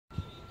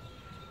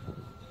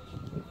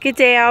Good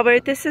day,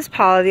 Albert. This is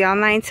Paula, the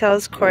online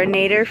sales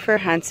coordinator for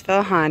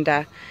Huntsville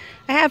Honda.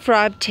 I have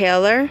Rob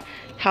Taylor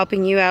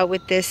helping you out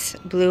with this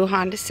blue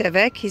Honda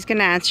Civic. He's going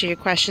to answer your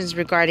questions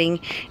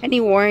regarding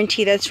any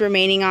warranty that's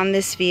remaining on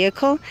this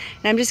vehicle.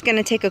 And I'm just going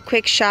to take a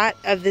quick shot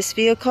of this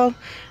vehicle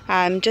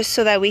just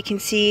so that we can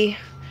see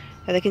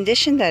the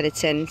condition that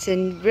it's in. It's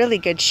in really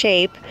good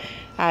shape.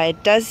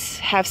 It does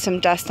have some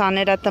dust on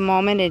it at the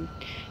moment. It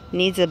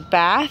needs a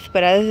bath,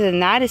 but other than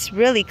that, it's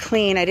really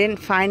clean. I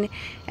didn't find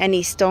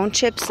any stone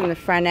chips in the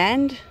front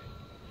end.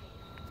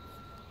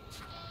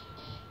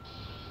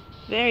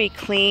 Very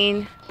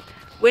clean.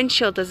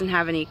 Windshield doesn't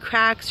have any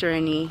cracks or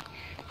any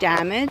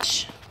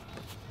damage.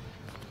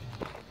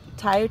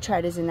 Tire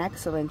tread is in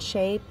excellent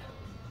shape.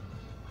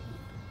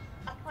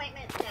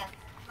 Appointment desk,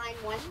 line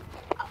 1.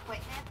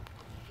 Appointment,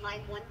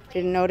 line 1. Please.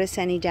 Didn't notice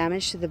any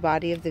damage to the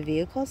body of the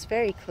vehicle. It's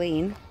very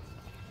clean.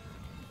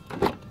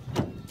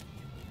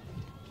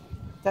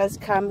 Does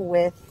come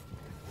with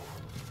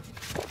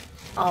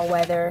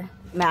all-weather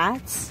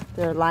mats.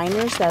 They're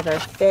liners that are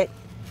fit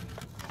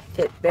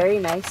very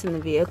nice in the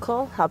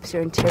vehicle. Helps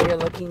your interior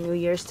looking new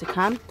years to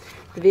come.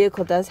 The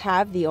vehicle does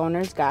have the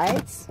owner's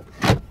guides.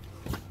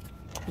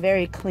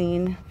 Very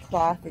clean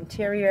cloth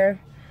interior.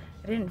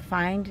 I didn't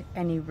find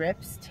any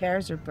rips,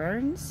 tears, or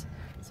burns.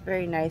 It's a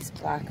very nice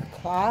black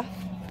cloth.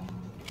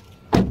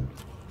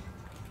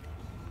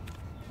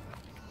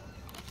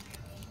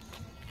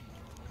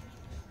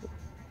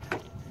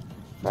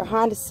 For a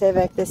Honda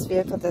Civic, this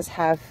vehicle does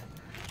have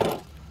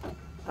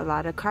a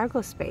lot of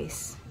cargo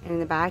space. In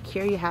the back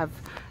here you have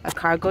a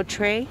cargo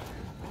tray.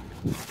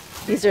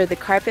 These are the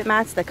carpet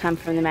mats that come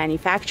from the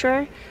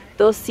manufacturer.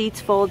 Those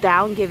seats fold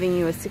down, giving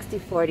you a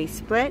 60-40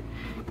 split,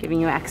 giving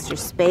you extra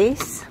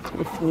space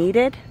if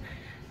needed.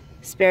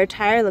 Spare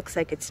tire looks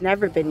like it's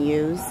never been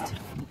used.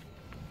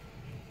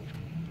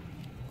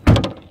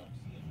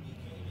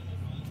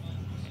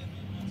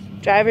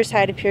 Driver's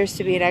side appears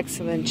to be in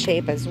excellent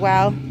shape as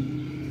well.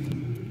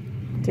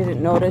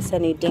 Didn't notice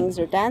any dings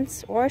or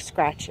dents or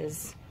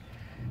scratches.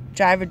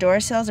 Driver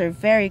door sills are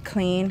very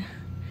clean.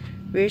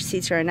 Rear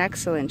seats are in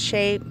excellent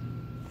shape.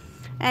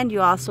 And you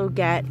also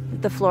get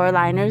the floor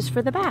liners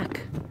for the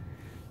back,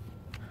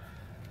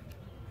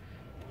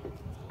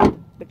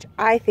 which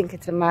I think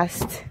it's a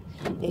must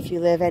if you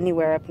live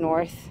anywhere up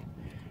north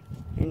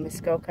in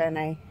Muskoka, and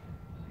I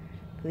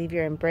believe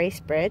you're in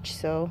Bracebridge,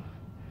 so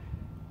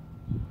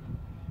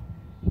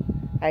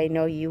I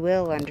know you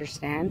will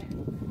understand.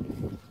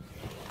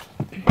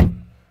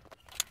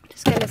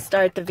 Just going to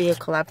start the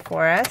vehicle up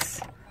for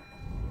us.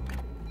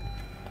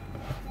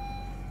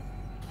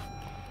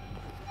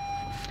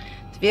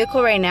 The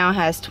vehicle right now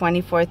has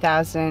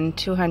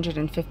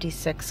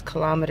 24,256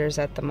 kilometers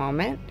at the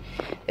moment.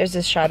 There's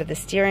a shot of the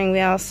steering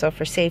wheel, so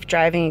for safe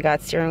driving you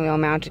got steering wheel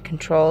mounted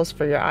controls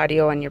for your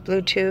audio and your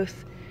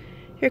Bluetooth,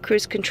 your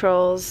cruise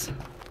controls,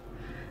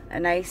 a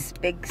nice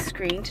big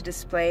screen to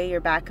display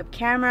your backup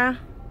camera,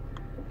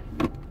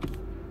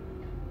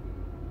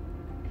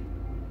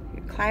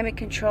 climate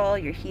control,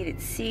 your heated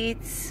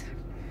seats,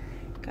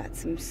 got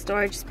some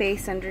storage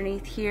space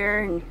underneath here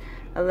and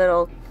a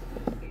little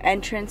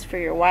entrance for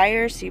your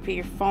wires so you put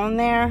your phone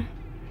there.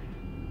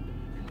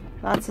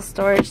 Lots of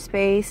storage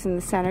space in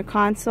the center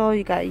console.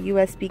 You got a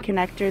USB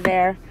connector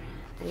there,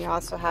 and you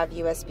also have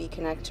USB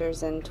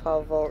connectors and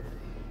 12 volt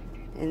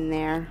in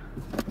there.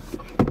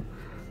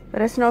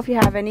 Let us know if you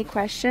have any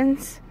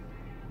questions,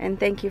 and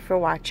thank you for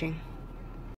watching.